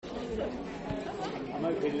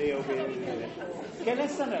I'm hoping Leo will be able to do it. Okay,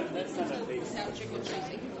 let's stand up, please. Sound trick or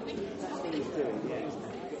treating. That's what he's doing,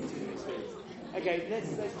 yeah. Okay, let's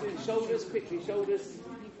do shoulders quickly, shoulders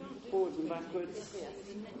forwards and backwards.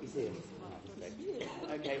 He's here.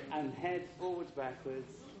 Okay, and head forwards, backwards,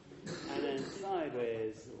 and then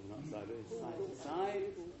sideways, or not sideways, side to side.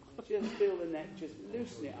 Just feel the neck, just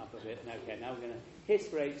loosen it up a bit. And okay, now we're going to hiss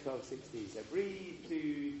for 8, 12, 16. So breathe,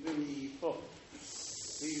 2, 3, 4.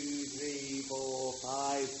 2, 3, 4,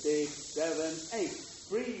 5, 6, 7, 8.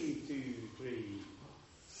 Breathe, 2, 3.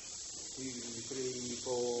 2, 3,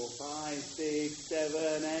 4, 5, 6,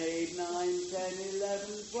 7, 8, 9, 10, 11,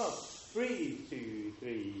 12. Breathe, 2,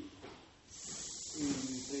 3. 2,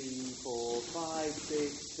 3, 4, 5,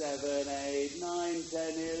 6, 7, 8, 9,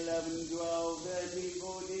 10, 11, 12, 13,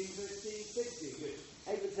 14, 15, 16. Good.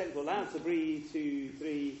 8% go loud, so breathe, 2,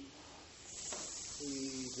 3,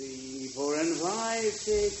 4, and 5,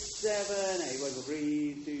 6, 7, 8. Well,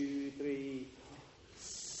 breathe, 2, 3,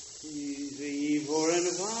 4, and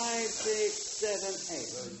 5, 6, 7, 8.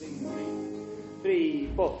 Well, sing, 3,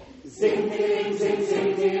 4. Zing, ding, zing,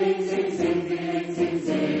 zing, ding, zing, zing, ding, zing,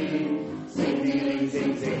 zing. Zing, ding,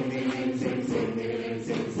 zing, zing, ding, zing, zing, ding,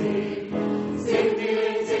 zing, zing. Zing,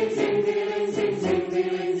 ding, zing, zing, ding, zing, zing,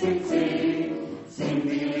 ding, zing, zing. Zing,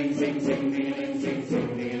 ding, zing, zing, ding, zing, zing,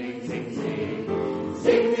 ding, zing, zing.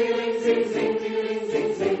 Zing, ding, zing, zing, ding, zing, zing,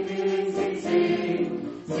 ding, zing, zing.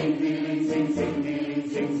 Zing, ding, zing, zing, ding,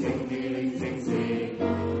 zing, zing, ding, zing, zing.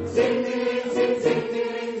 Zing, ding, zing, zing, ding,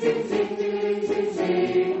 zing, zing, ding, zing,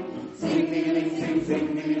 zing. Zing, ding, zing, zing,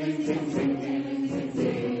 ding, zing, zing, ding, zing,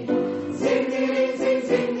 zing.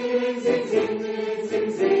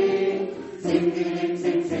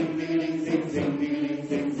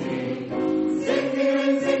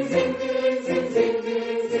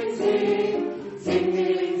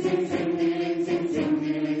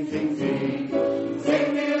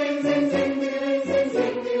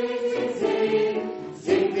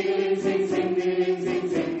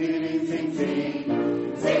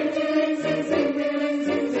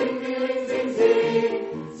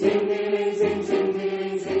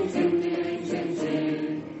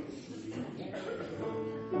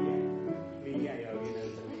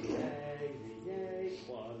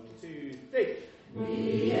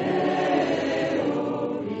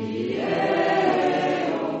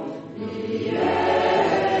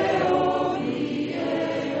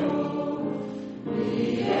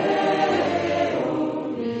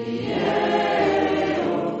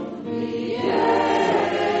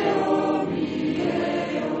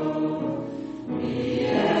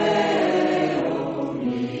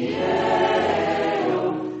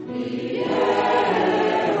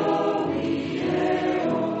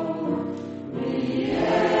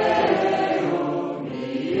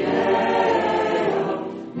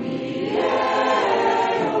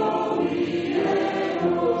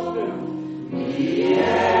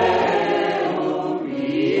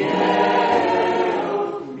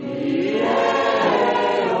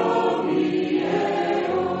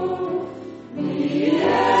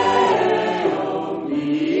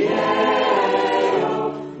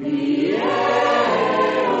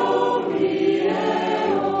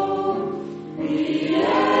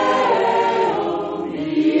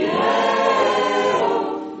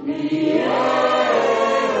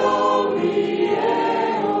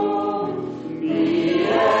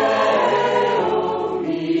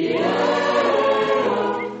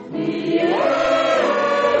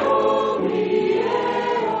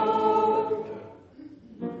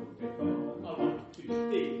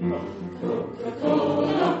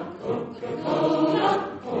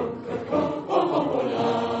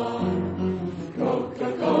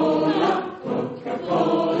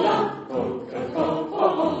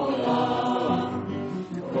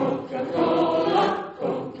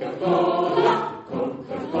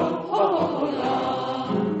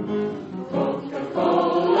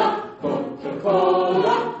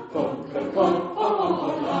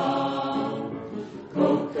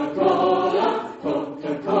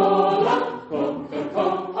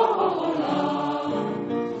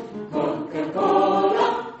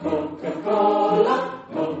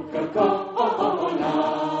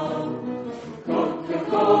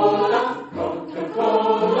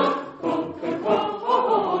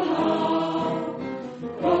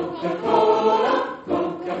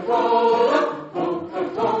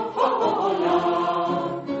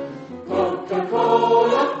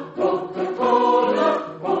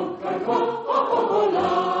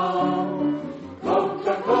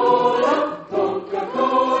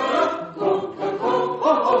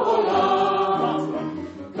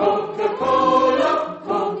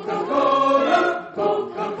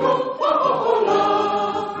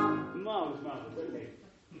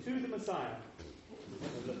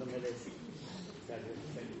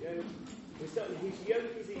 We start with his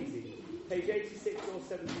yoke is easy. Page 86 or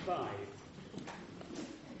 75.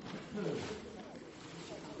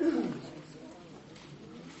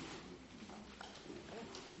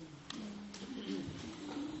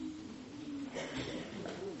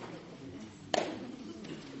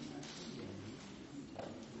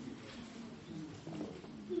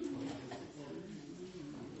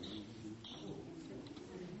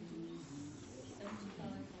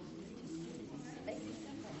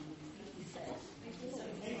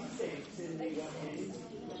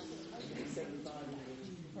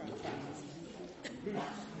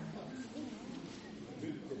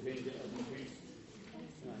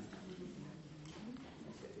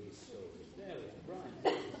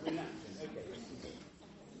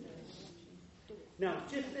 Now,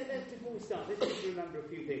 just before we start, let's just remember a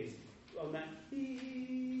few things on that.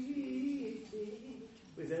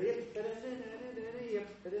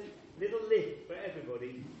 Little lift for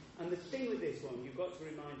everybody. And the thing with this one, you've got to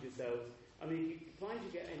remind yourselves, I mean, if you find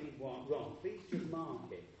you get any wrong, please just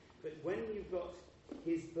mark it. But when you've got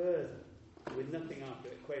his burden, with nothing after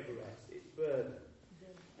it, quaver rest, it's burden.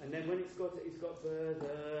 And then when it's got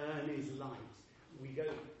burden is light. We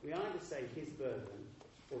either say his burden,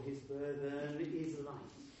 or his burden is light.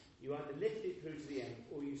 You either lift it through to the end,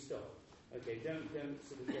 or you stop. Okay, don't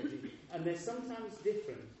sort of get it. And they're sometimes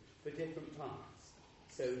different for different parts.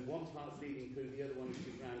 So one part's leading through, the other one is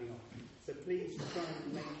just rounding off. So please try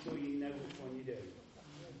and make sure you know which one you do.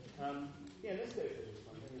 Let's go for this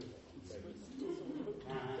one. So,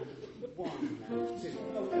 and 1 and 2.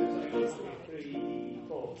 Oh, no, sorry. 3,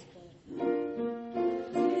 4.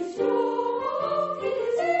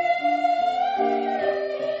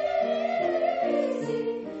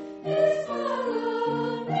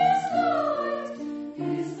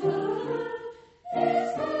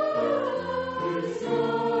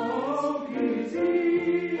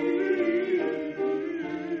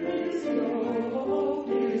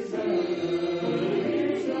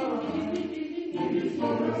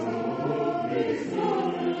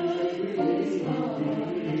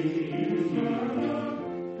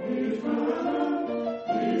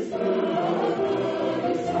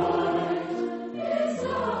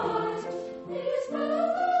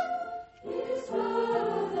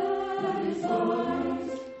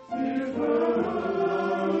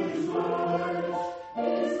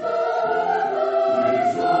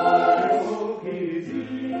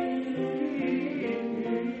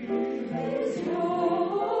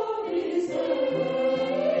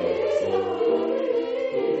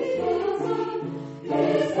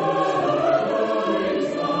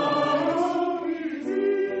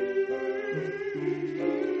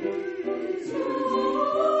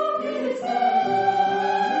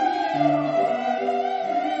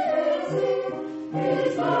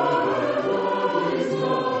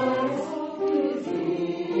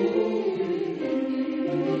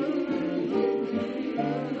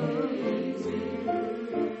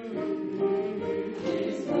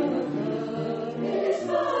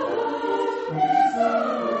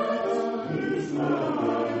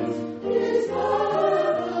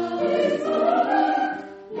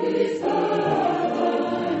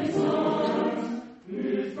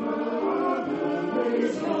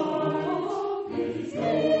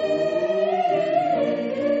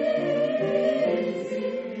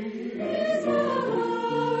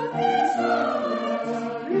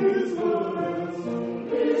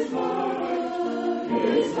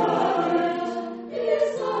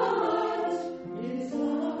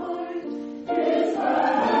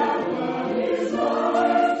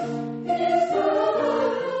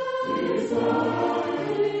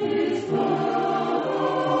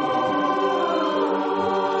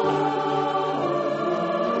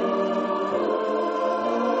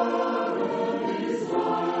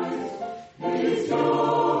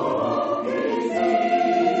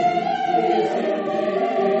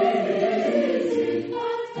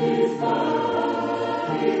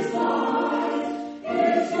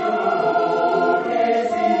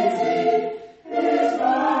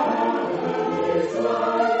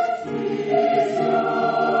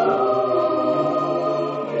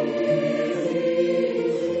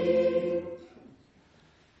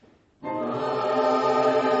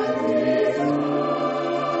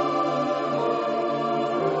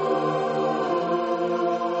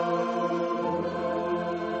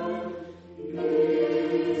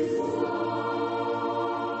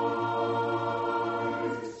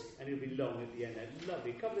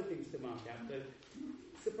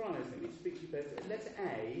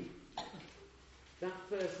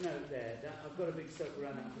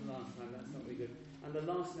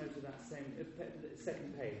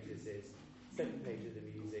 second page of the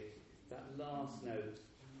music, that last note.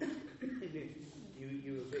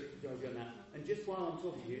 you were a bit dodgy on that. And just while I'm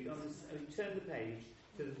talking to you, turn the page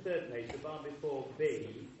to the third page, the bar before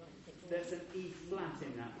B. There's an E flat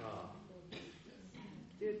in that bar.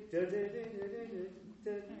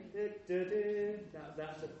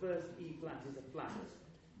 That's the first E flat, is a flat.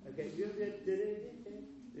 Okay,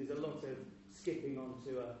 there's a lot of skipping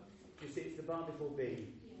onto a. You see, it's the bar before B.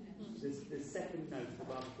 The second note of the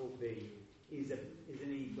bar before B is an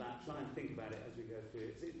E flat. Try and think about it as we go through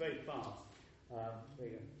it. It's very fast. There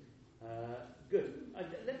you go. Good.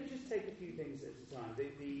 Let me just take a few things at a time.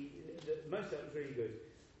 Most of it was really good.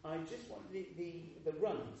 I just want the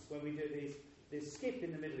runs when we do these. The skip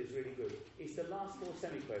in the middle is really good. It's the last four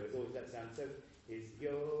semiquavers, always that sound. So, is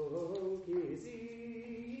yoke is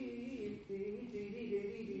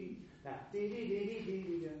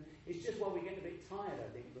it's just while we get a bit tired, I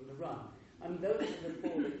think, from the run. And those are the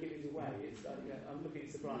four that give it away. It's I'm looking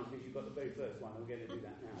at sopranos because you've got the very first one. I'm going to do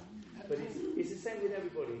that now. But it's the same with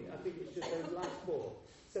everybody. I think it's just those last four.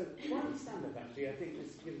 So why don't we stand up, actually? I think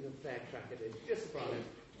this gives us a fair crack at it. Just sopranos.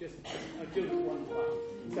 I'll do it one time.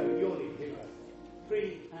 So your lead, here we go.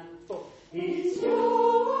 3 and 4. It's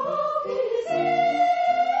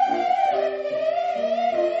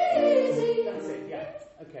That's it,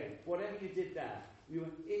 yeah. Okay, whatever you did there, we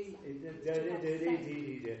went in.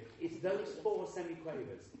 It's those four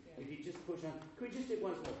semiquavers. If you just push on, could we just do it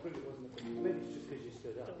once more? Maybe it's just because you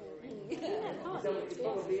stood up. So it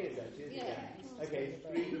probably is actually, isn't it? Okay,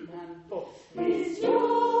 3 and 4. It's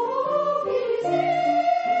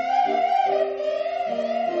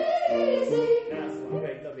That's one,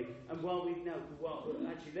 great, lovely. And while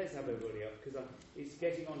actually let's have everybody up because it's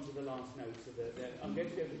getting on to the last notes of I'm going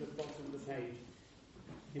to go to the bottom of the page.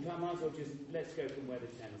 In fact, I might as well let's go from where the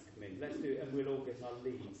tenors come in. Let's do it and we'll all get our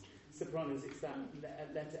leads. Sopranos, it's that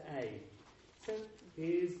letter A. So,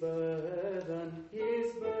 his burden.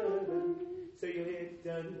 So you'll hear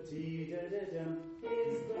dun dee da da dum,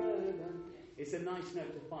 his burden. It's a nice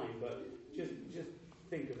note to find, but just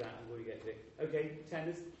think of that before you get to it. Okay,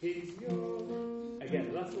 tenors, his yoke.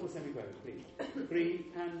 Again, the last four semiquavers, please. 3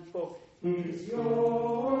 and 4. His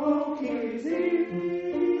yoke is easy.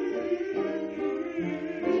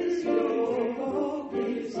 His yoke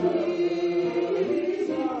is easy.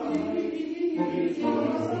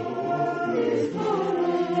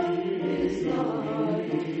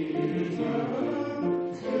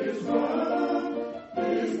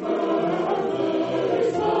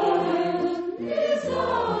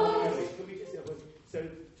 So,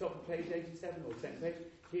 top of page 87 or second page.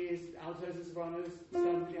 Here's altos and sopranos.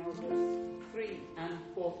 Stand for the altos. 3 and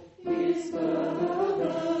 4. His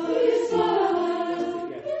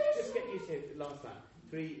Just get used to it. The last time.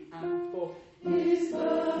 3 and 4. His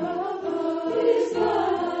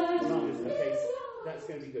Okay, that's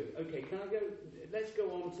going to be good. Okay, can I go? Let's go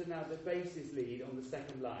on to now the bass's lead on the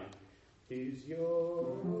second line. Is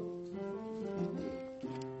your.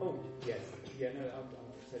 Oh, yes. Yeah, no, I'll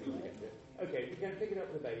tell you when I get to it. Okay, we can pick it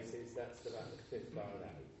up with the basses. That's about the fifth bar of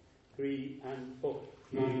that. 3 and 4.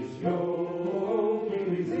 Is your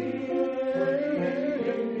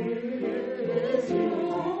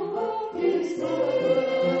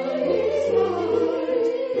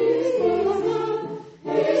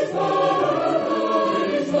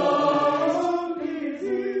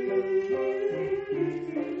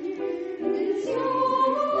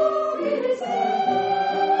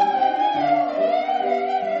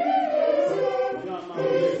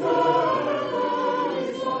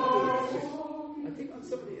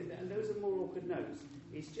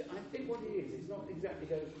I think what it is, it's not exactly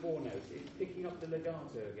those four notes, it's picking up the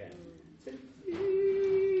legato again. So,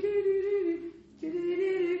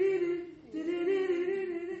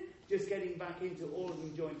 just getting back into all of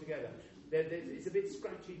them joined together. It's a bit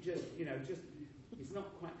scratchy, it's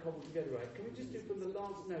not quite cobbled together right. Can we just do from the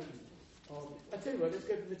last note of, I tell you what, let's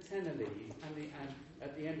go to the tenor lead and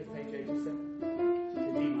at the end of page 87, the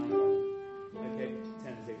D minor one. Okay,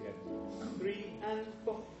 tenors, here we go. 3 and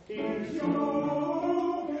 4. Here's your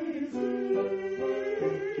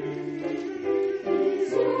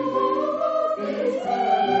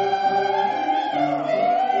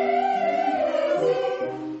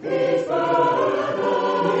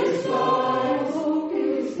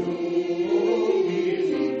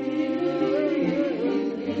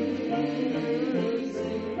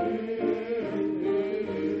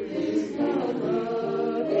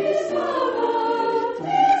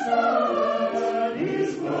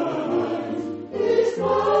It's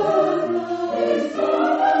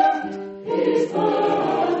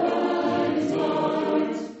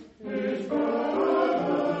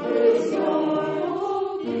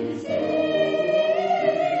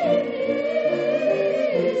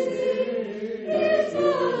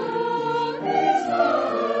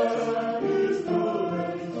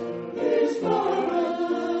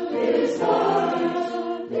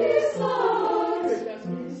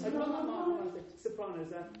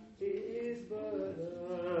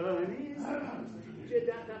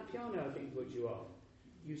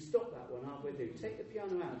you stop that one halfway through. Take the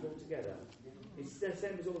piano out all together. It's the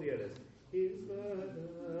same as all the others. His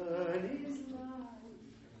burden is light.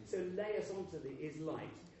 So lay us onto the is light.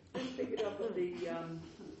 Let's pick it up at the,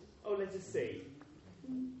 let us see.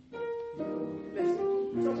 Let's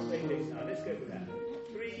stop playing this now. Let's go with that.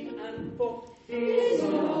 3 and 4. His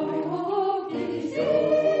light, his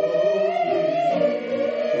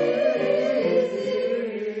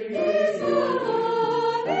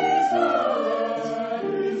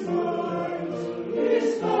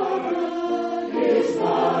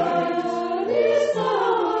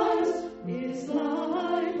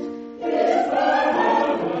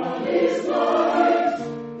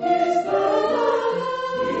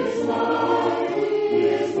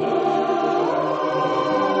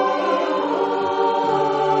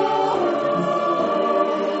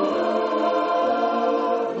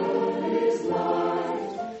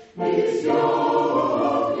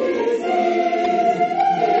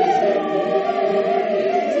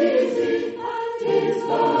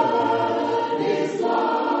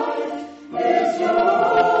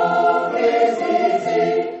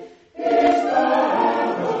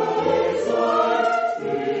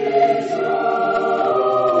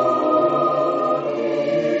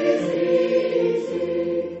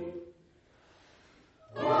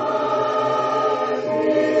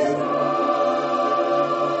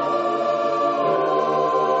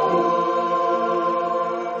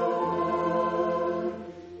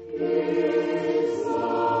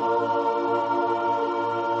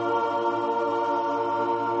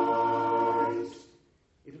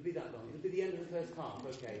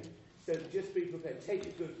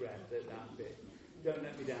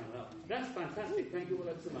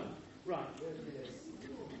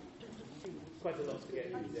Quite a lot to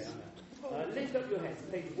get through there, lift up your heads,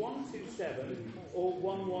 page 127 or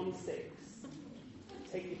 116.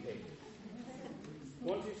 Take your pick.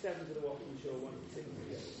 127 to the Watkinshaw, 116 to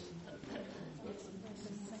the others.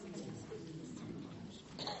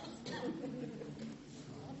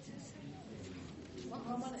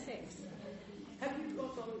 116. Have you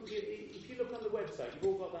got on, if you look on the website,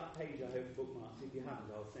 you've all got that page, I hope, bookmarked. If you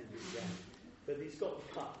haven't, I'll send you it again. But it's got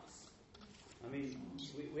the cuts. I mean,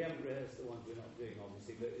 we haven't rehearsed the ones we're not doing,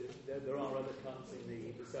 obviously, but there are other cuts in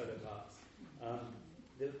the solo parts.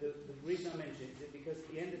 The reason I mention it is because at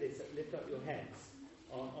the end of this, lift up your heads,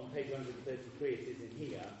 on page 133, it is in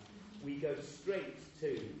here, we go straight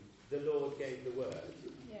to the Lord gave the word.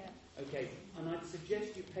 Yeah. Okay, and I'd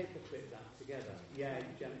suggest you paperclip that together. Yeah,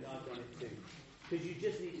 Janet, I've done it too. Because you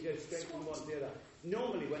just need to go straight from one to the other.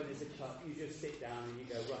 Normally when there's a cut, you just sit down and you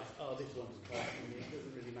go, right, this one's cut, and it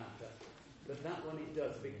doesn't really matter. But that one it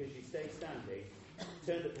does, because you stay standing,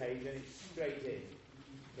 turn the page, and it's straight in.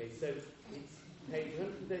 Okay, so it's page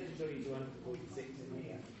 133 to 146 in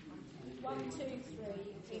here. 1, 2, 3,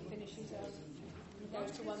 it finishes on, it goes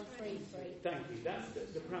to 133. Thank you, that's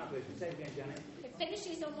the proud version. Say it again, Janet. It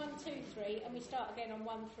finishes on 1, 2, 3, and we start again on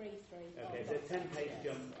 1, 3, 3. Okay, so 10-page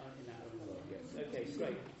jump in that one as well, yes. Okay,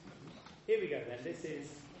 great. Here we go then. This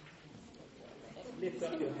is lift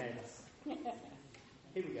up your heads.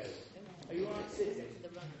 Here we go. Are you all right sitting?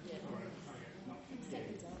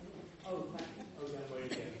 Oh, don't worry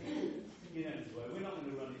again. You know this way. We're not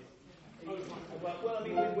going to run it. Well, I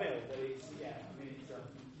mean, we will, but it's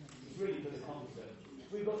really for the concert.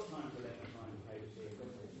 We've got time to let the time page here.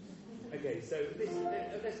 Okay, so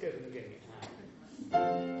let's go from the beginning.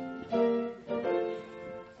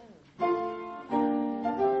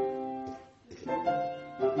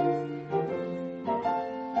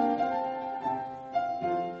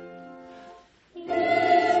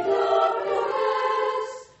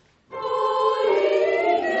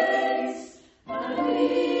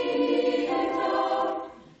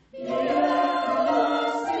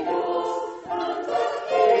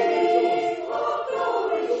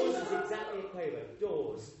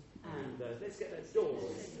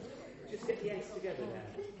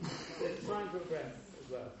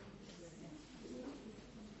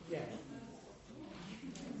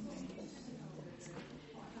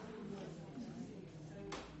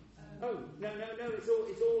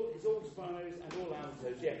 It's all sopranos and all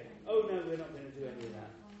altos, yeah. Oh no, we're not going to do any of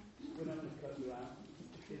that. We're not going to cut you out.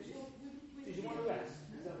 Did you want to rest?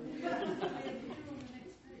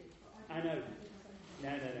 I know. No.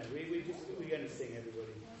 We're going to sing,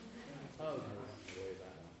 everybody. Oh no, don't worry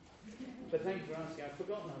about that. But thank you for asking. I've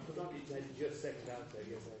forgotten you said just second alto.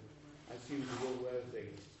 Yes, I assumed you all were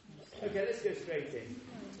things. Okay, let's go straight in.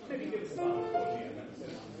 Maybe give us a bar for me.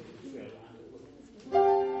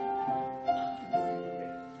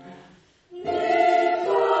 Lift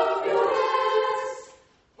up your heads,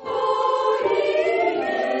 O ye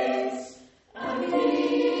gates, and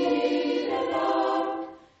be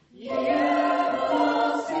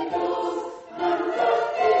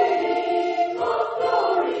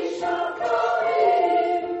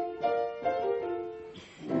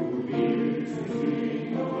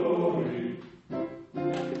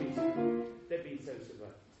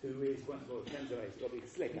It's got to be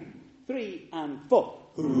slicker. 3 and 4.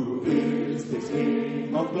 Who is this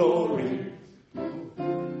King of glory?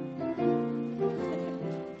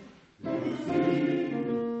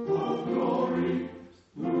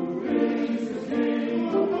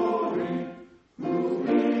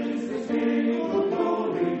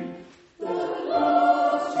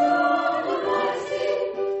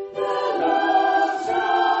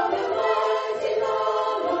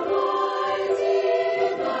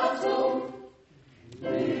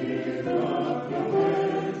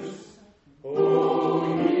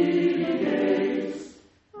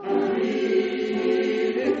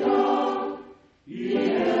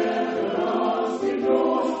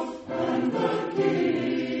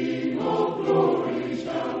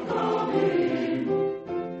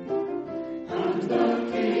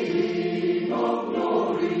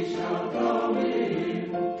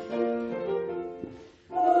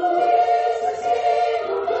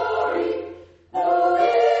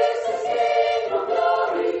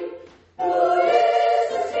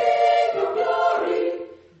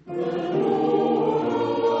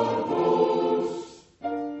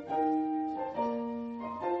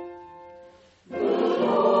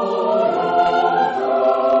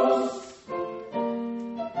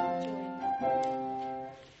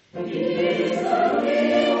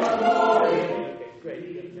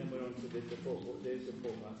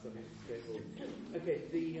 Okay,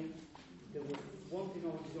 there was one thing I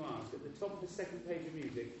wanted to ask. At the top of the second page of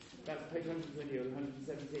music, that's page 120 or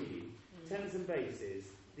 117, tenors and basses,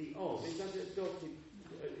 the of, is that a dotted,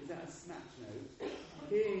 is that a snatch note?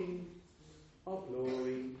 King of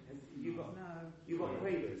glory. You got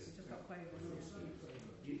quavers. Just got quavers.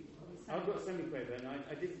 I've got semi-quaver, and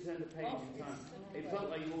I didn't turn the page in time. It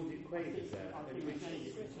felt like you all did quavers there.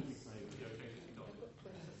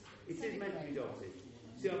 It is meant to be dotted.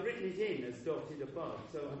 See, I've written it in as dotted above,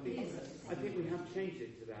 so I think we have changed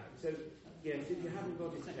it to that. So, yes, if you haven't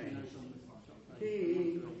got it changed,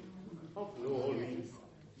 King of glory.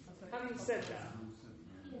 Having said that,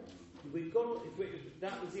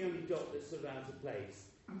 that was the only dot that's sort of out of place.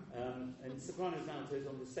 And sopranos and altos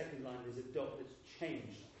on the second line, there's a dot that's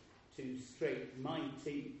changed to straight,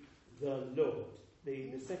 mighty, the Lord.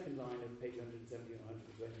 The second line of page 170 and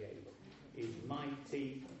 128 is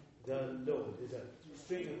mighty, the Lord. There's a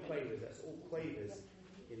string of quavers, that's all quavers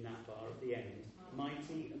in that bar at the end.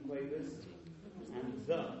 Mighty and quavers, and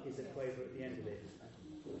the is a quaver at the end of it.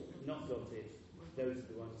 Not dotted, those are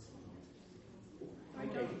the ones.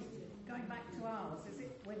 Okay. Going back to ours, is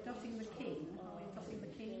it we're dotting the king? Are we dotting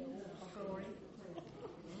the king of glory?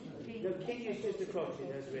 King. No, king is just across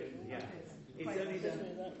it as written, yeah. It's only the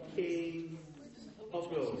King of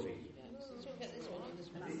glory.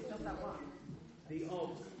 Not that one. The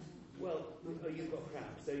of, well, you've got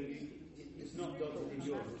crap, so it's not dotted in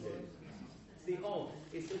yours, is it? The of,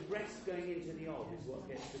 it's the rest going into the of is what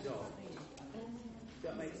gets the dot. Does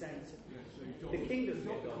that make sense? The king doesn't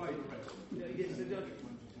get dotted. No, yes,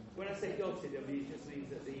 when I say dotted, I mean, it just means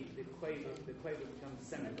that the quaver becomes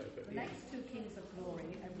semi-quaver. The next two kings of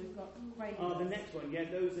glory, and we've got quavers. Oh, the next one, yeah,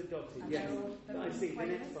 those are dotted, And yes. they're all I see, the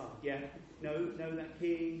quavers? next part, yeah. No, that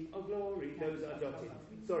king of glory, those are dotted.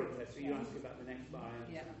 Sorry, Tessa, you asked about the next bar,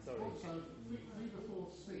 I'm sorry. Also, read before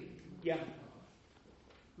C. Yeah.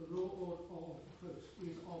 The Lord of hosts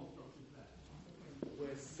is on dotted there.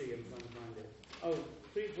 Where's C? I'm trying to find it. Oh,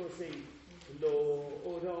 3, 4, C.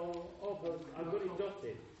 Lord of hosts. I've got it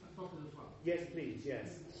dotted. Dotted as well. Yes, please,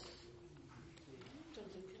 yes.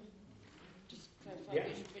 Jonathan, can I just clarify Yeah.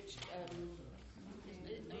 which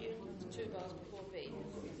two bars before B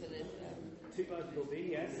for the 2 bars before B,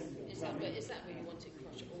 yes. is that where you want it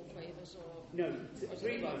across all quavers or No,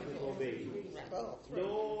 3 bars before B.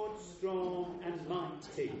 Lord, strong and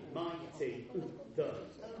mighty,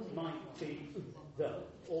 the,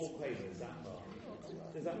 all quavers, that bar.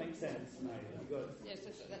 Does that make sense, Mary? Have you got it? yes,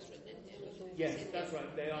 that's written in here. Yes, that's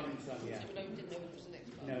right. They are in some, yeah. So we didn't know it was the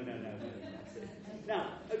next part. No, that's it.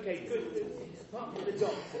 Now, okay, good. Apart from the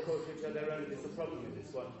dots, of course, which are their own, there's a problem with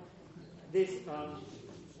this one.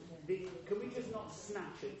 Can we just not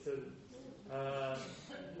snatch it to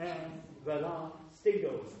everlasting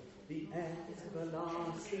doors? The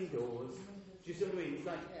everlasting doors. Do you see what I mean? It's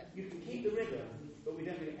like you can keep the rhythm, but we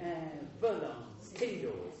don't do everlasting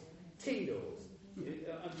doors. Ting doors.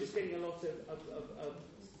 I'm just getting a lot of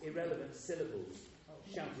irrelevant syllables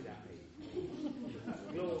shouted at me.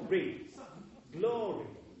 Glory.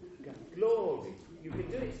 You can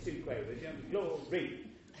do it to 2 quavers. You have glory.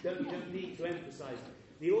 You don't need to emphasise.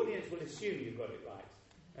 The audience will assume you've got it right.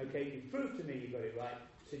 Okay, you've proved to me you've got it right,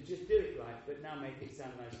 so just do it right, but now make it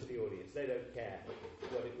sound nice to the audience. They don't care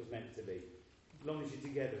what it was meant to be. as long as you're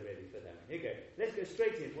together ready for them. Here you go. Let's go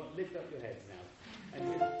straight in. Lift up your heads now.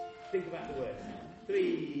 And just think about the words now.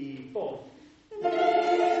 3, 4.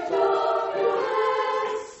 Lift up your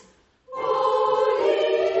heads, all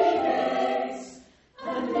ye gates,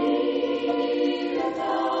 and be lifted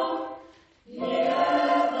up, ye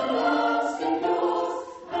everlasting doors,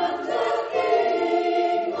 and the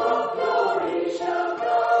King of glory shall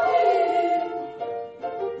come in.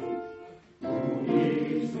 Who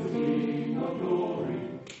is the King of glory?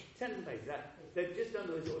 Turn the page. They've just done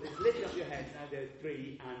this order. Lift up your heads. Now go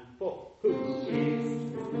 3 and 4. Who is?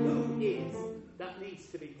 That needs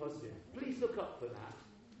to be positive. Please look up for that.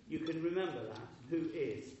 You can remember that. Who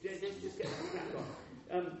is? Let's just get that crack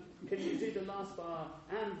on. Can you do the last bar?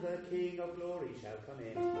 And the King of glory shall come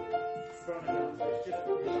in. Front and back. Just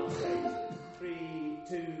the last phrase. 3,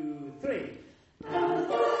 2, 3. And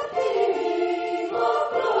the King of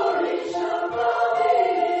glory shall come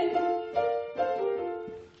in.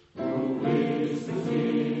 Who is the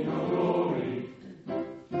King of glory?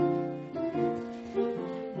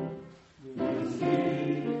 This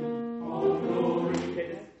King of glory.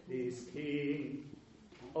 This King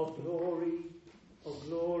of glory,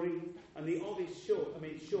 and the of is short. I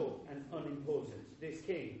mean, short and unimportant. This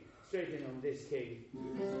King, straight in on this King.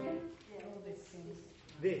 Yeah, all this thing.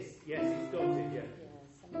 This, yes, it's dotted, yeah.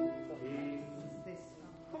 This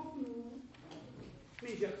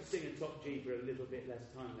Means you have to sing a top G for a little bit less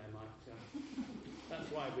time there, Mike. So that's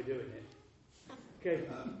why we're doing it. Okay,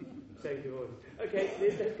 save your voice. Okay,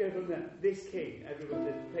 let's go from there. This King, everyone,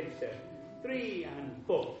 the page there. 3 and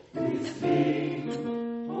 4. This King of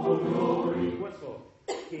glory. What's for?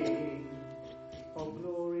 King of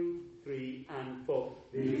glory. 3 and 4.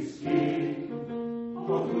 This King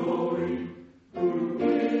of glory. Who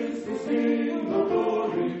is this King of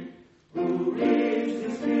glory? Who is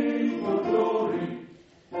this King of glory?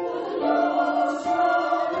 The Lord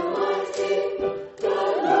strong and mighty, the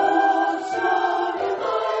Lord strong and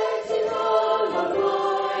mighty, the Lord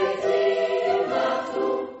mighty in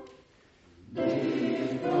battle.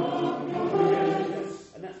 Lift up your heads.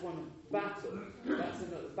 And that's one battle. That's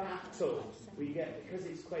another battle we get because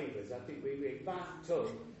it's quavers. I think we read battle.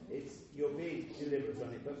 It's your big deliverance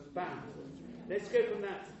on it, but battle. Let's go from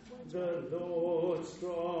that. The Lord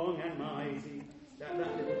strong and mighty. That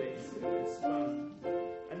little bit is fun.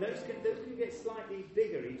 And those can get slightly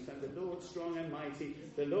bigger each time. The Lord strong and mighty.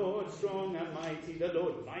 The Lord strong and mighty. The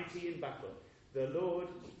Lord mighty in battle. The Lord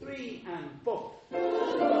 3 and 4. The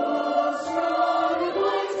Lord strong and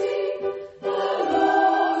mighty. The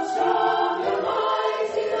Lord strong and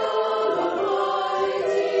mighty. The Lord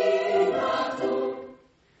mighty in battle.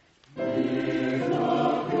 Lift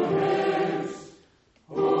up your heads,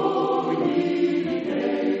 all ye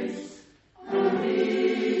gates, and be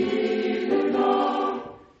lifted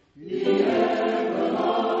up, ye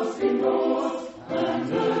everlasting doors, and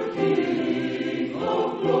the King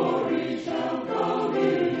of glory shall come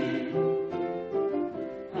in.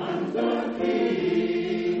 And the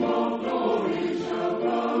King of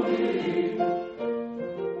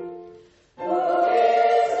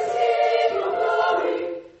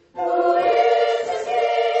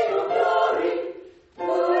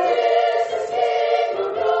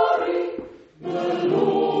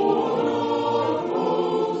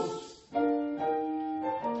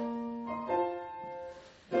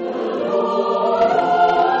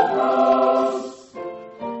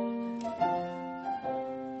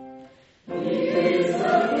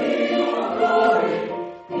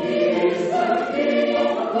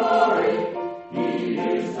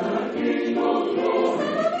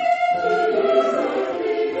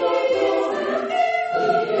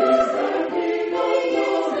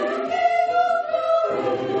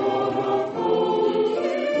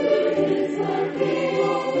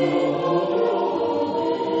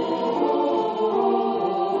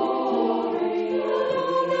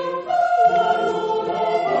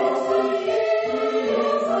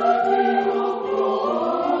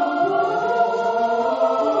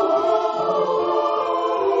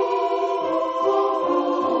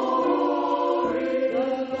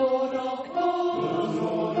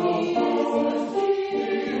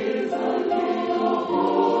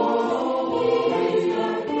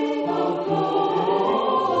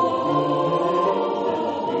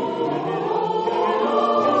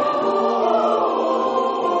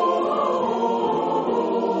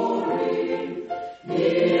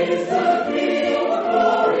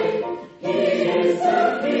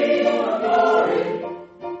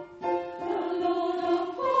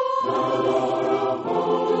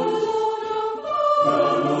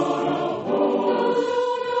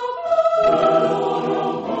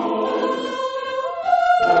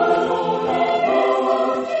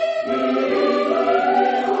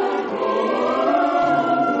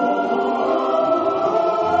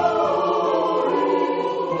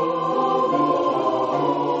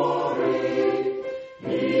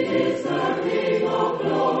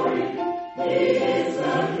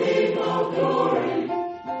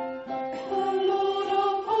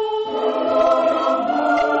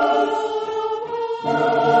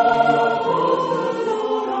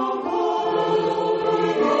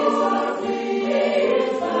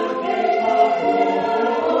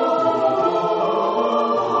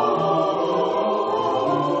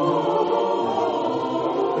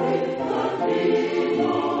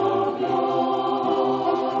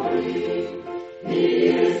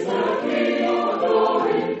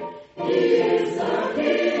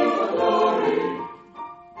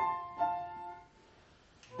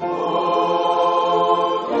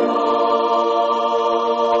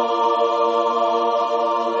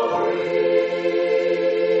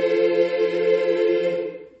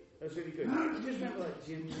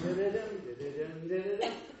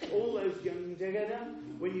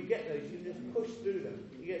When you get those, you just push through them.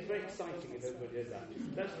 You get very exciting if everybody does that.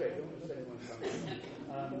 That's great. I don't want to say one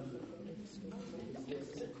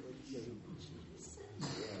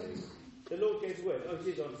the Lord gave the word. Oh, it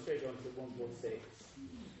is on straight on to 146.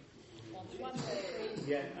 133.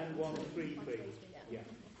 Yeah, and 133. Yeah.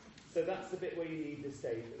 So that's the bit where you need the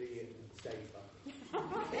stay for the stay bar.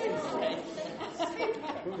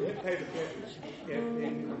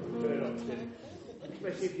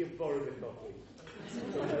 Especially if you've borrowed a copy.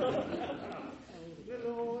 The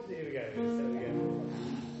Lord, here we go. So we go.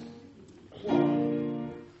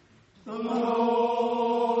 The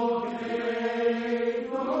Lord gave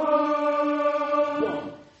the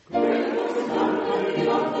word. Great was the company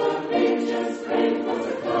of the preachers. Great was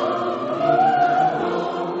the company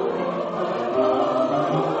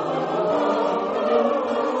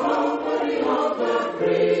of the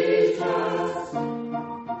preachers.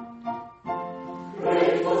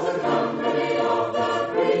 Great was the company of the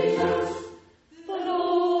preachers. The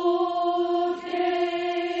Lord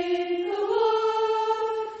gave the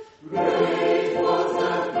word. Great was the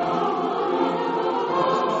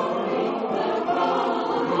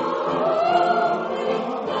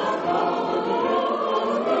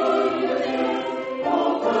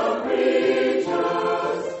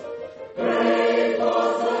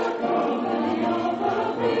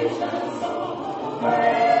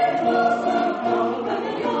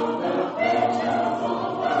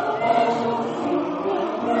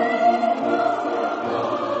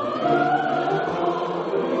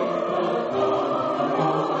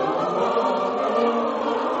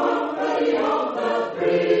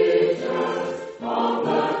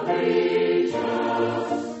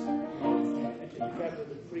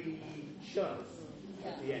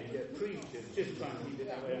at the end, preachers, just trying to keep it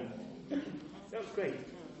that way around. That was great.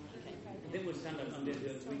 Then we'll stand up and do a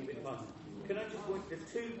wee bit faster. Can I just point the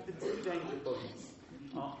two danger points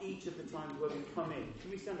are each of the times where we come in.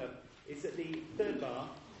 Can we stand up? It's at the third bar.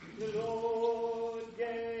 The Lord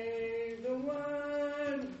gave the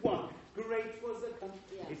word. One. Great was the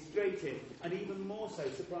company. It's straight in. And even more so,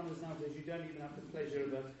 sopranos and altos, you don't even have the pleasure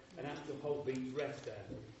of an actual whole beat rest there.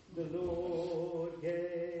 The Lord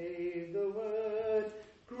gave the word.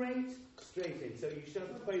 Great, straight in. So you should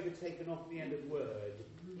have a quaver taken off the end of word.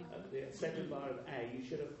 At the second bar of A, you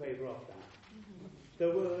should have quaver off that.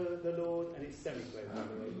 The word, the Lord, and it's semi-quaver, by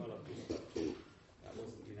the way, not up to structure. That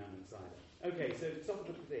wasn't unanimous either. Okay, so top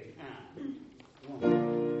of the thing. And one.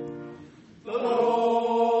 The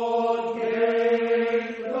Lord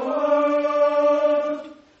gave the word.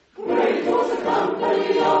 Great was the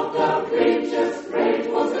company of the preachers. Great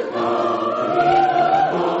was the company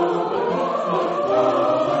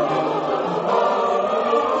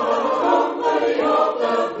of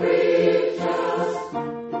the preachers.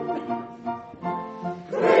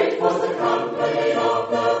 Great was the company of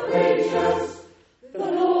the preachers. The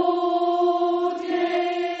Lord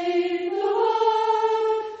gave the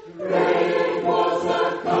word. Great was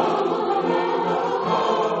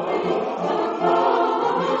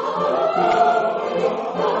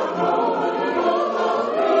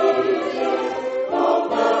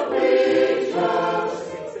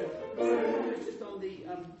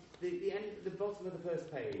the bottom of the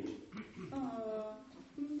first page.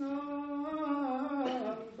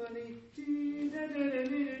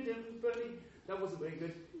 That wasn't very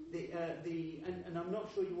good. And I'm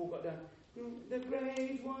not sure you all got down. The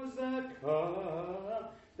great was the car.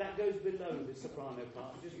 That goes below the soprano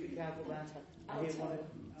part. Just be careful that. I hear one.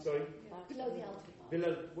 Sorry. Below the alto part.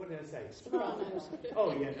 Below. What did I say? Sopranos.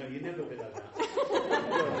 Oh yeah, no, you're never below that.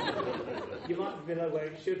 You might be below where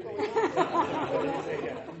it should be.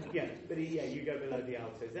 But you go below the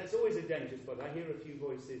altos. That's always a dangerous spot. I hear a few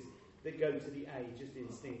voices that go to the A just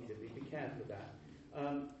instinctively. Be careful of that.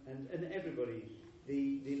 And everybody,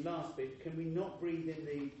 the last bit, can we not breathe in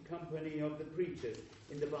the company of the preachers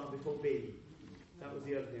in the bar before B? That was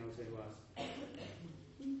the other thing I was going to ask.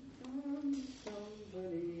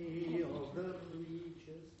 Company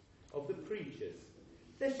of the preachers.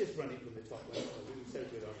 Let's just run it from the top. We'll be so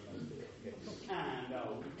good on most of it. Okay. And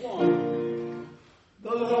one.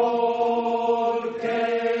 The Lord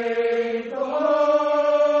gave the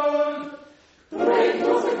word. Great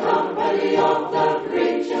was the company of the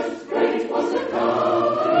preachers. Great was the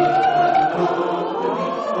company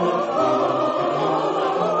of the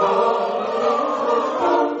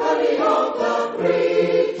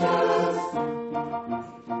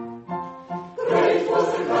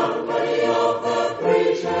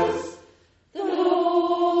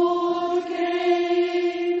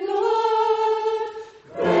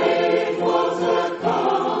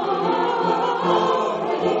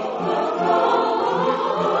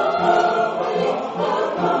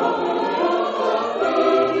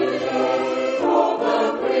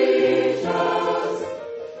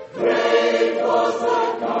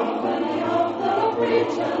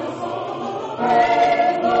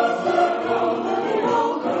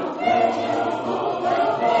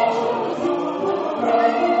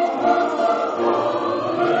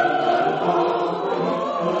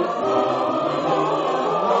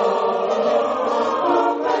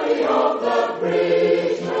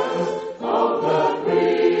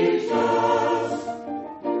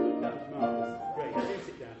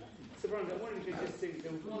we just sing the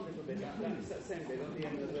one little bit? That's that same bit on the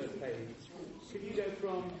end of the first page. Could you go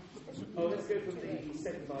from? Oh, let's go from the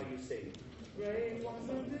second bar you sing.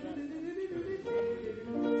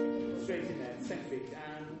 Straight in there, second beat,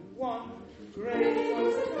 and one. Great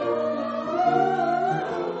ones are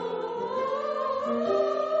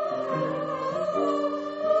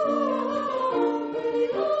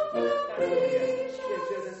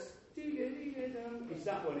It's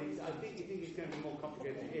that one. I think you think it's going to be more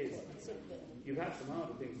complicated than it is. You've had some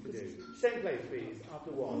harder things to do. Same place, please.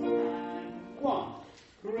 After one. And one.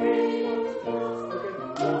 Great ones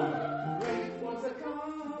are great ones are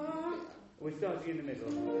coming. We're starting in the middle.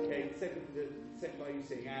 Okay, second bar you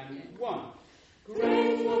sing. And one.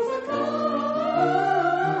 Great ones are coming.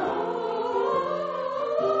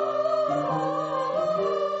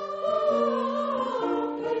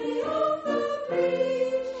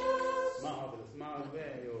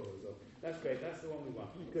 That's great, that's the one we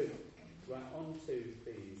want. Good. Right, on to,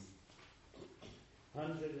 please.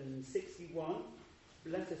 161.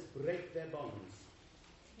 Let us break their bonds.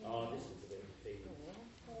 Oh, this is a bit of a theme.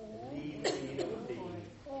 Leading of a theme.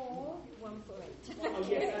 Or 148. Oh,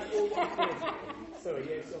 yes, or 148. Sorry,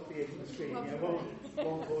 yes, off the edge of the screen. Yeah,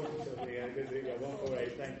 140 something. Yeah, good,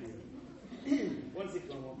 148, thank you.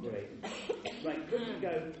 161, 148. Right, quickly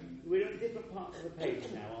go. We're on different parts of the page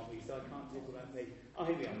now, aren't we? So I can't talk about page. Oh,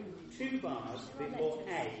 here we are. 2 bars before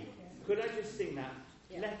A. Could I just sing that?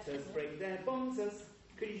 Yeah. Let us break their bonds.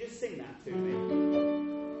 Could you just sing that to me?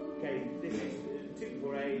 Okay, this is 2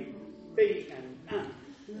 before A, B, and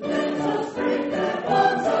Let us break their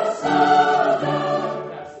bonds. That's the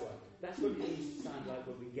one. That's what it needs to sound like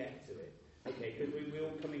when we get to it. Okay, because we're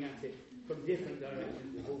all coming at it from different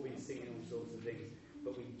directions. We've all been singing all sorts of things,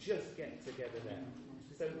 but we just get together there.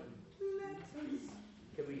 So, let us.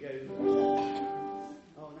 Can we go?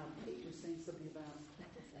 Oh, now Pete was saying something about. I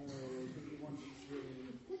think he wanted to.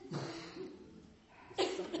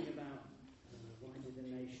 Something about why did the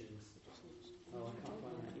nations? Oh, I can't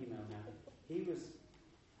find that email now. He was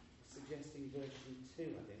suggesting version 2, I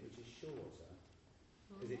think, which is shorter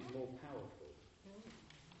because it's more powerful.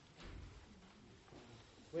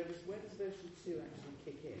 Where does version 2 actually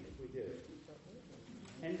kick in if we do it?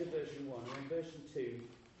 End of version 1, and then version 2.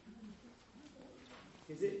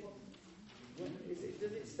 Is it?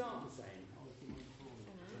 Does it start the same?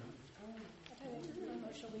 I'm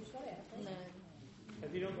not sure we've got it. No.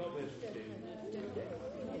 Have you not got version 2?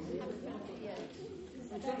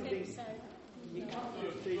 I don't think so. You can't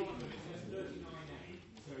see.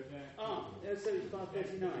 So it's bar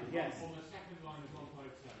 39, yes. On the second line of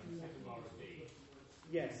 157, second bar of D.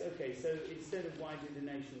 Yes, okay, so instead of why did the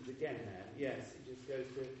nations again there, yes, it just goes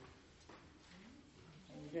to.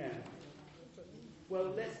 Yeah.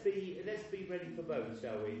 Well, let's be ready for both,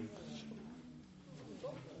 shall we?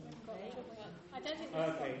 I don't think we've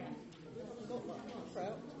Okay. got that.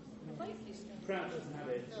 Kraut doesn't have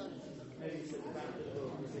it. Maybe it's at the back of the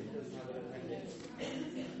book because it doesn't have an appendix.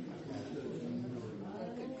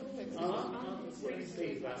 I'm really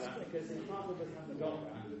pleased about that because if half of us haven't got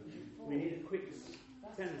that, we need a quick.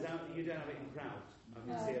 Turns out you don't have it in Kraut. I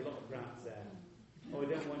can see a lot of Krauts there. Oh, I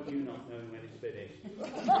don't want you not knowing when it's finished.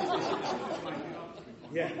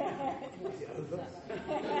 Yeah. Is it over?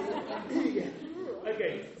 Yeah.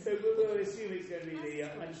 Okay, so we'll assume it's going to be the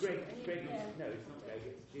and Greg. No, it's not Greg.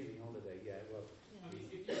 It's Jimmy Holiday. Yeah. Well. I mean,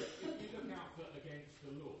 if you look out for against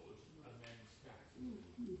the Lord and then stack.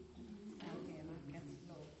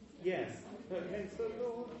 Yes. Against the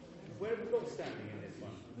Lord. Where have we got standing in this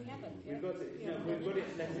one? We haven't. We've got it. No, we've got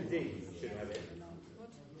it. Letter D should have it.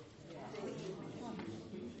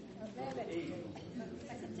 E.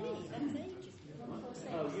 That's a D. That's ages.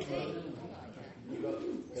 Oh, you got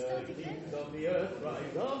the kings of the earth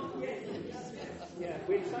rise up. Yeah,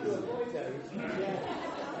 we're trying to avoid those. Yeah.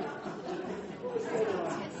 What was the other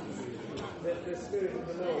one? The Spirit of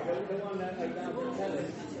the Lord, the one that allowed to tell us.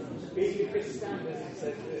 Be Chris Sanders, it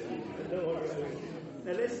says the Lord.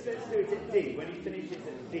 Now let's do it at D. When he finishes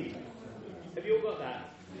at D. Have you all got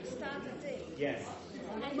that? Start at D. Yes.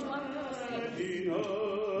 And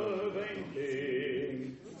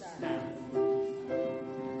 146. Now.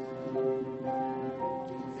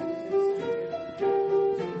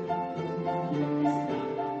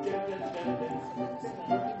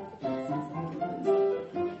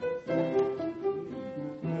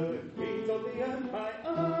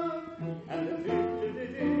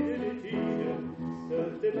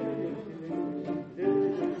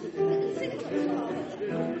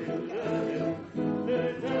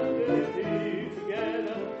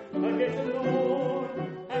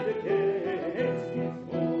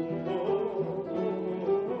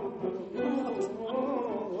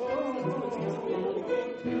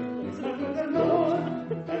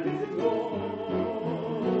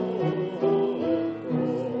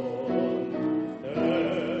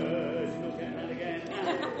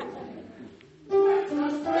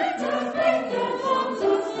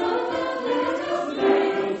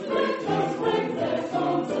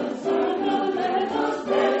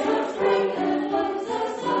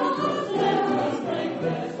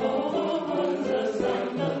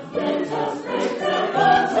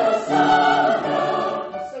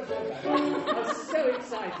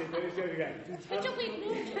 it. Let's do it again. Don't we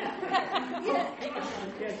ignore it?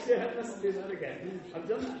 Yes, yeah, let's do that again. I've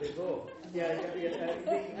done that before. Yeah.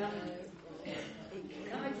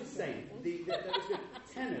 Can I just say, the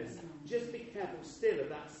tenors, just be careful still of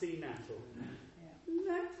that C natural.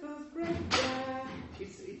 Let us break down.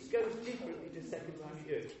 It goes differently the second time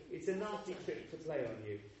you do it. It's a nasty trick to play on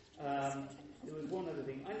you. There was one other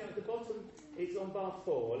thing. I know at the bottom, it's on bar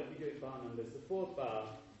 4. Let me do it bar numbers. The 4th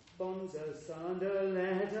bar. Bonds asunder,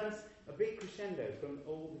 let us. A big crescendo from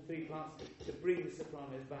all the 3 parts to bring the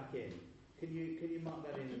sopranos back in. Can you mark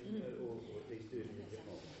that in, or at least do it a little bit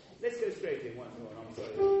more? Let's go straight in once more. I'm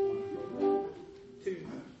sorry. 1, 2,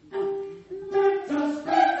 let us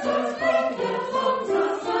break the songs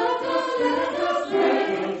asunder, let us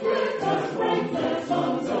break us from the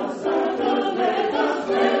songs asunder, let us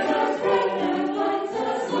break us from the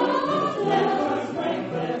songs asunder, let us break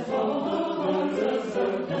the songs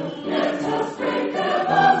asunder, let us break the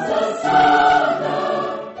bonds asunder, and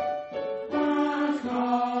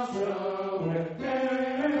cast away.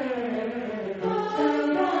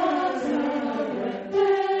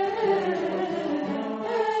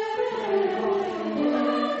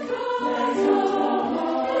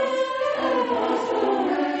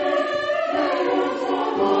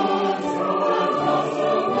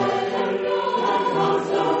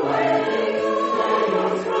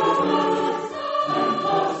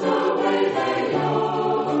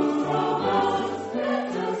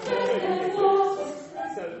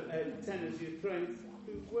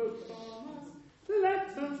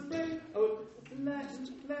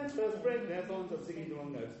 Let us break their bonds. I'm singing the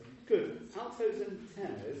wrong notes. Good. Altos and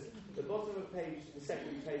tenors. The bottom of page, the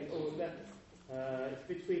second page, it's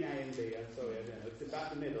between A and B. I'm sorry, I don't know. It's about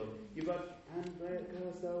the middle. You've got, and break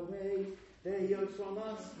us away, their yokes from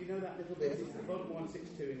us. You know that little bit. It's the bottom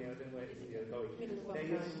 162 in the other way. It's in the other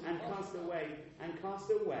and cast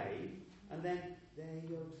away, and then their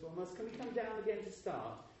yokes from us. Can we come down again to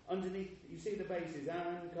start? Underneath, you see the basses,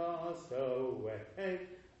 and cast away.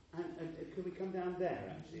 And can we come down there,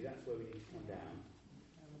 actually? That's where we need to come down.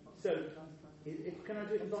 So, can I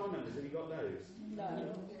do it in bar numbers? Have you got those?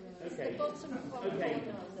 No. Okay. Okay.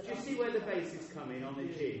 Do you see where the basses come in on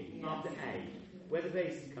the G, after A? Where the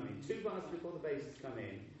basses come in. 2 bars before the basses come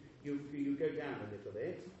in, you go down a little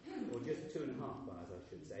bit, or just 2.5 bars, I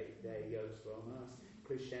should say. There goes from us.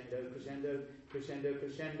 Crescendo, crescendo, crescendo,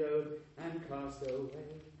 crescendo, and cast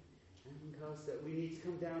away. And cast away. We need to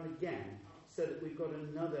come down again, so that we've got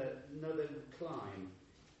another climb,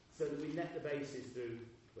 so that we let the basses through.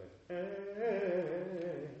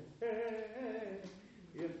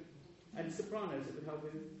 Yeah. And sopranos, it would help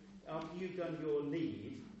with, after you've done your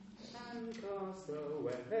lead, and cast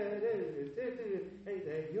away,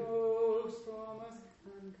 the yokes from us,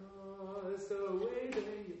 and cast away the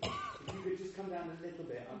yokes. If you could just come down a little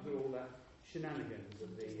bit after all that shenanigans of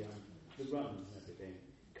the runs and everything.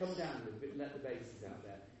 Come down a little bit, let the basses out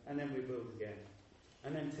there. And then we build again.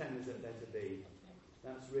 And then tenors at letter B.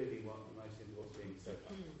 That's really what the most important thing. So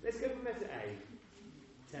let's go for letter A.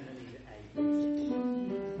 Tenor need A, please.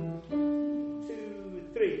 2,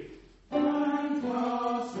 3. And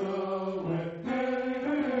cast away.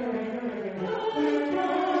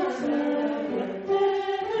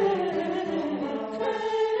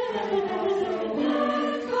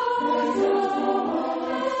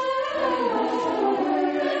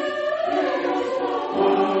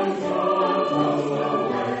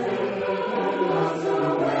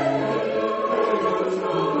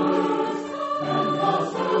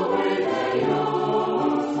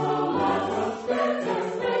 Let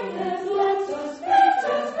us break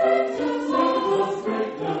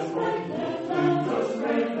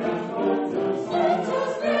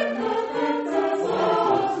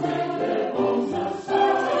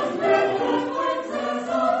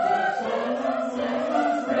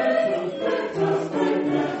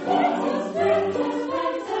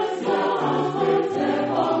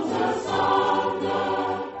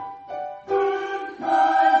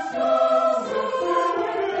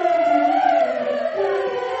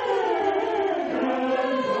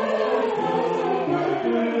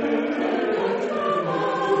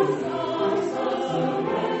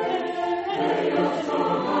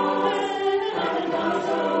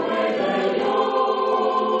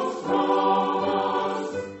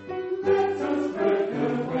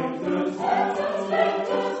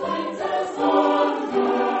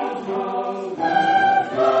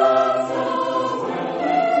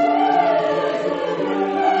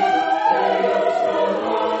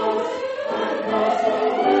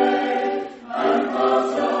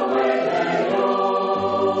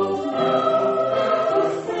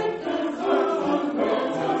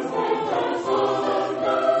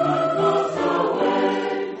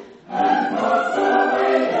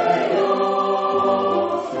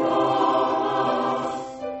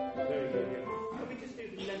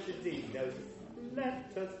D. Those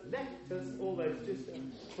let us, all those just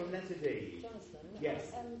from letter D. Jonathan,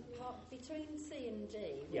 Yes. between C and D,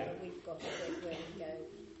 Yeah. where we've got a bit where we go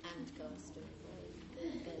and cast of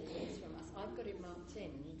years from us, I've got it marked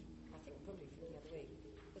in, I think probably from the other week,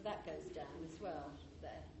 but that goes down as well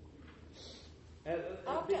there.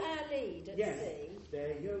 After our lead at yes. C,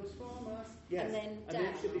 There goes from us. Yes. and then and then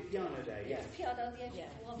down. it should be piano day. Yes. Piano, yes, Yeah.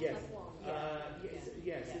 151.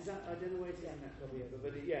 Yes. Is that? I don't know where it's in that copy ever,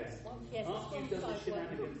 but yes. Yes, After you've done the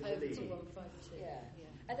shenanigans of the over to lead. 152. Yeah.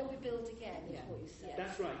 And then we build again, is what you said.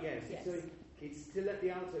 That's right. Yes. Yes. So it's to let the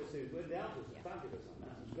altos do. Well, the altos are fabulous on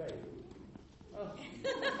that. It's great. Oh.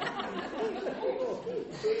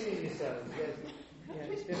 Cleaning yourselves. Yes. Yeah.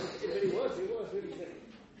 But it was really good.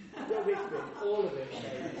 Well, all of it.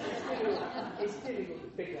 It's difficult to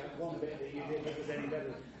pick out one bit that you did that was any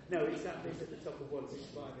better. No, it's that bit at the top of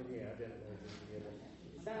 165 in here. I don't know if it's together.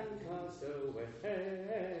 Sandcastle,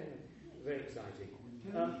 hey. Very exciting.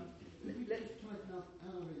 Let's tighten up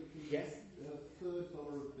our Yes. third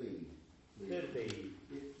bar of B. Third B.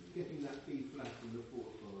 It's getting that B flat in the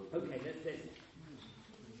fourth bar of B. Okay, let's.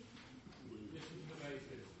 Listen to the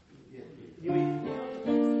bases. Yeah.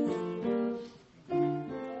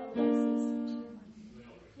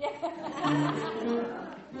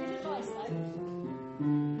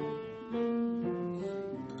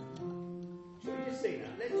 Shall we just sing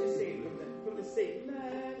that? Let's just sing from the C.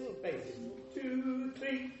 Let's basis. 2,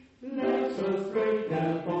 3. Let us break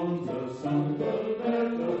their bonds asunder,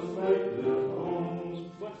 let us break their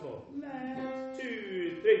bonds. Once more. Let's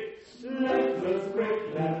 2, 3. Let us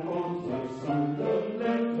break their bonds asunder,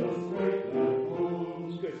 let us break their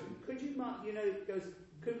bonds. Good. Could you mark, it goes,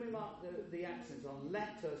 could we mark the accents on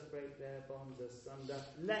let us break their bonds asunder,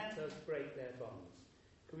 let us break their bonds?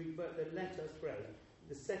 Can we put the let us break,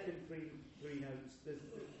 the second three notes,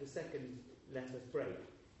 the second let us break?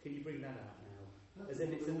 Can you bring that out now? As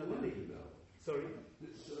if it's another lead. Sorry?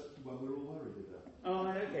 It's one we're all worried about. Oh,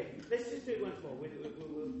 okay. Let's just do it once more.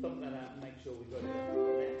 We'll thump that out and make sure we've got it.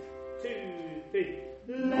 Let, 2,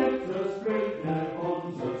 3. Let us break their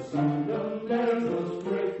bonds asunder, let us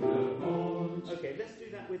break their bonds. Okay, let's do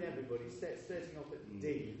that with everybody. Starting off at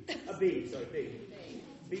D. B, sorry, B.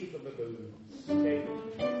 B for baboon. Okay.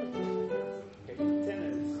 Okay,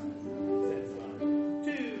 tenors. Sense line.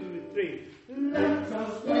 2, 3. Let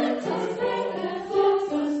us break their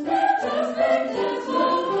bonds. Let us break their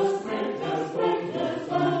bonds. Let us break their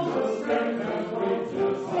bonds. Let us break their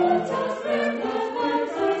bonds. Let us break their bonds.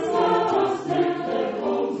 Let us break their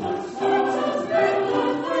bonds. Let us break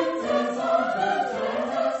their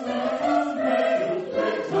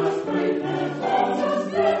bonds. Let us break their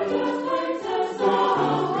bonds. Let us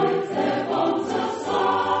break their bonds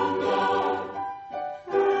asunder.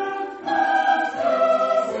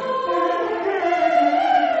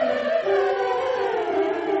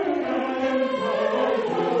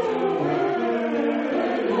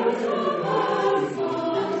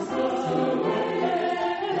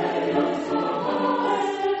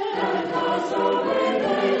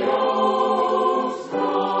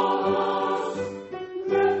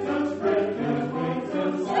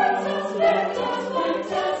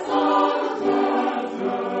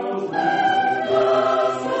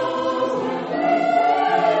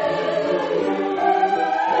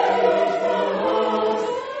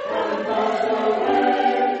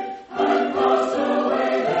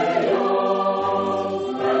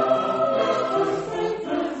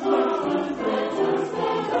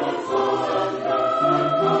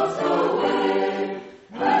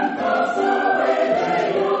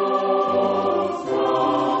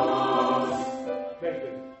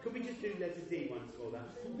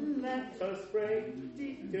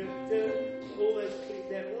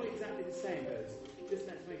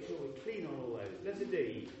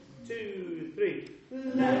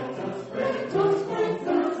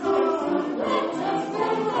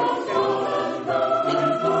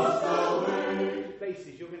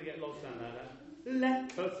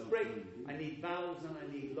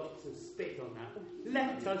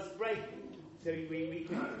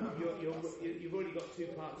 You've already got two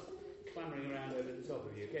parts clambering around over the top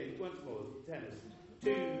of you. Okay, once more, tenors.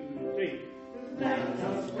 2, 3. Let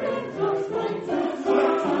us break us, break us, let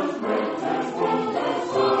us break us, break us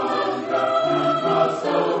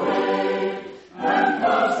and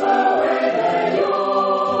pass away the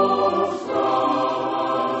yokes from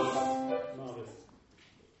us. Marvellous.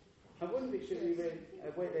 I wonder if it should be read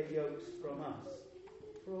away their yokes from us.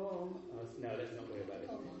 From us. No, let's not worry about it.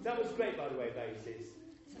 That was great, by the way, basses.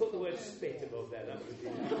 Put the word spit above there. That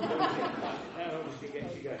obviously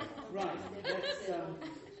gets you going. Right, let's.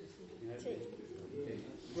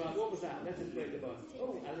 Right, what was that? Let us break the bond.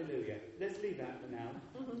 Oh, hallelujah. Let's leave that for now.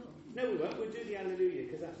 No, we won't. We'll do the hallelujah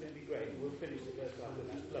because that's going to be great. We'll finish the first half of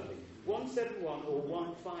that. Lovely. 171 or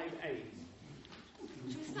 158.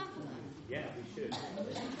 Should we start with that? Yeah, we should.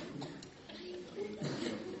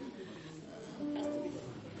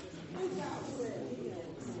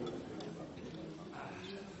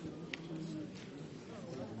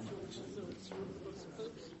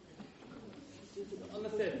 On the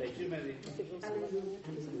third page, you remember hallelujah,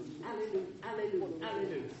 hallelujah, hallelujah,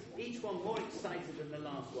 hallelujah. Each one more excited than the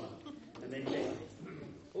last one. And then they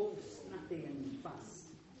all snapping and fast.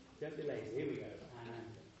 Don't be late. Here we go.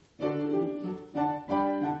 Hallelujah.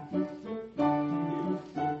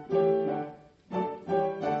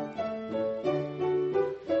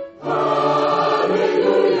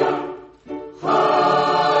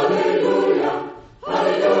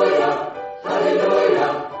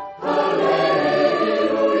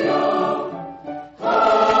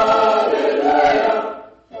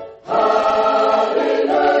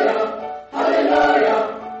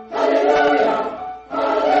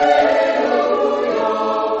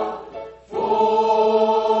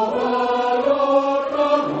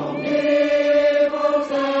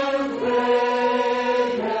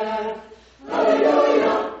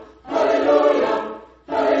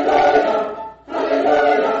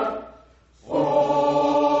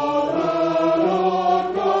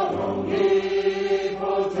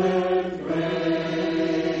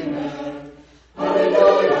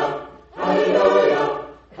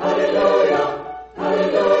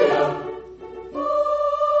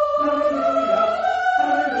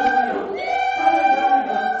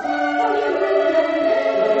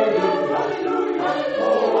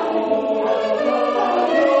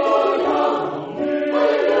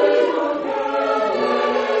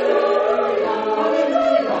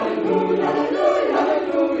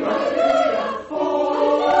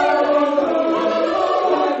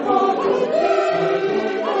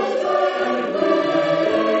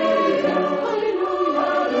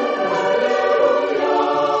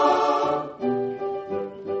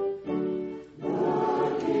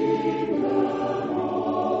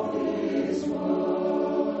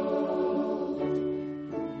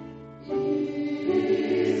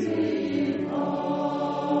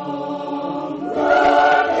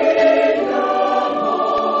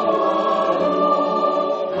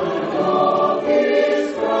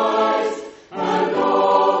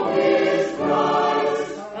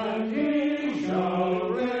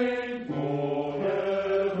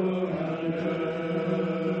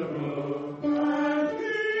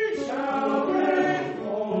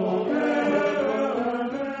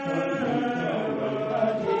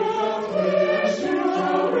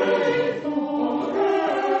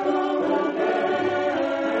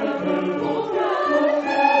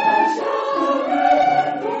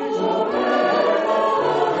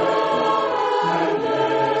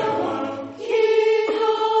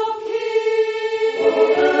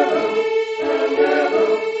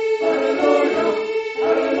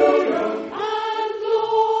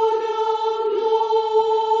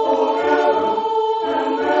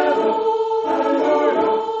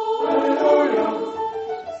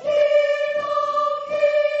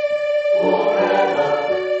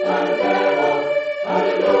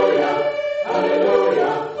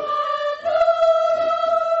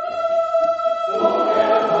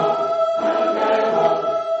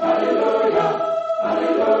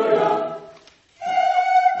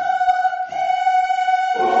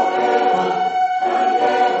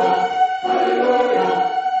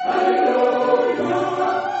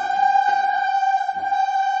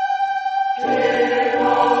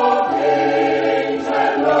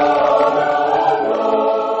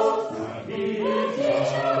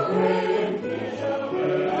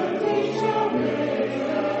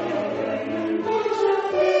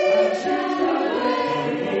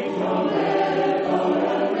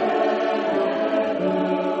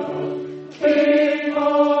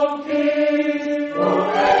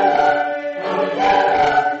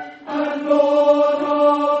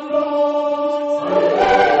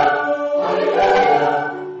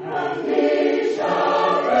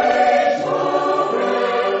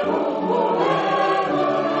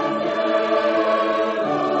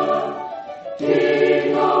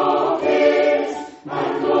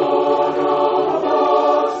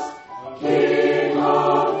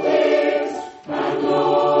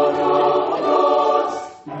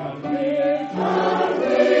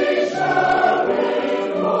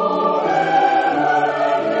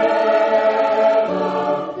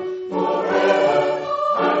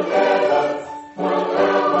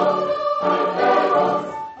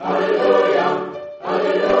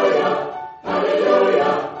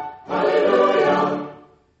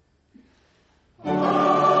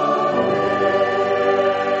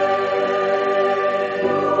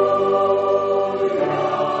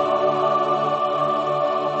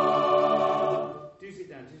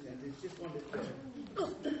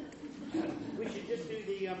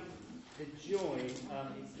 the join,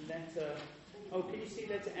 it's letter... Oh, can you see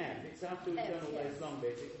letter F? It's after we've done all those long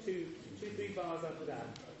bits. It's two, 3 bars after that.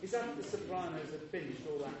 It's after the sopranos have finished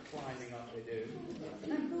all that climbing up they do.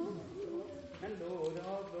 And Lord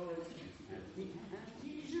of Lords, and he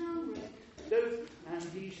shall reign. Those, and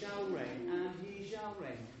he shall reign, and he shall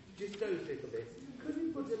reign. Just those little bits. Could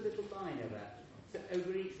we put a little line over that? So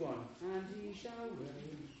over each one, and he shall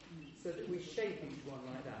reign. So that we shape each one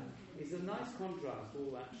like that. It's a nice contrast to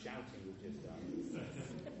all that shouting we've just done.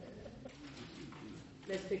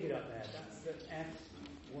 Let's pick it up there. That's the F,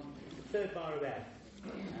 the 3rd bar of F.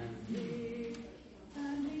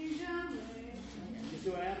 And he shall reign. You see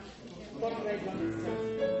where I am? Bottom page 1.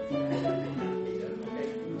 Okay.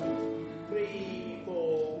 3,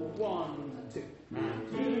 4, 1, 2. And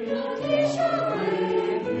he shall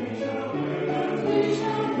reign. He shall reign. He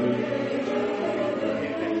shall reign.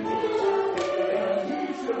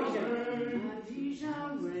 And he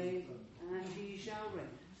shall reign. And he shall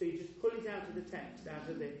reign. So you just pull it out of the text, out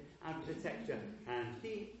of the texture, and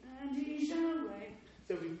he shall reign.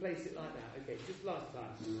 So we place it like that. Okay, just last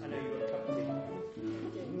time. I know you've got a cup of tea.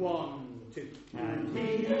 1, 2, and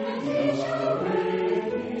he shall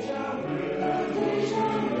reign. He shall reign. And he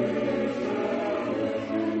shall reign.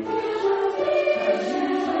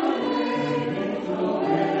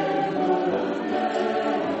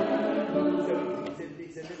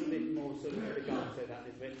 It's a little bit more sort of legato, that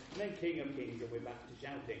little bit. And then King of Kings, and we're back to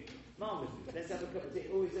shouting. Marvellous. Let's have a cup of tea.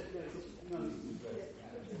 Oh, is that? No,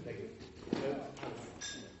 thank you.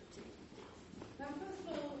 First of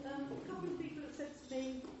all, a couple of people have said to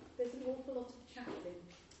me there's an awful lot of chatting.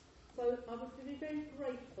 So I would be very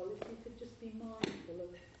grateful if you could just be mindful of.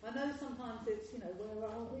 I know sometimes it's, where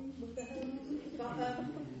are we? What the hell? But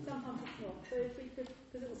sometimes it's not. So if we could,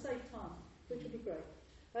 because it will save time, which would be great.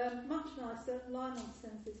 Much nicer. Lionel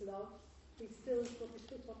sends his love. He's still got his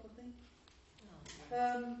foot up, I think.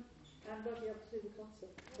 And won't be able to do the concert.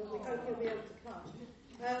 But we hope he'll be able to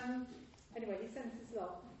come. Anyway, he sends his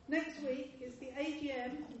love. Next week is the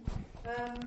AGM.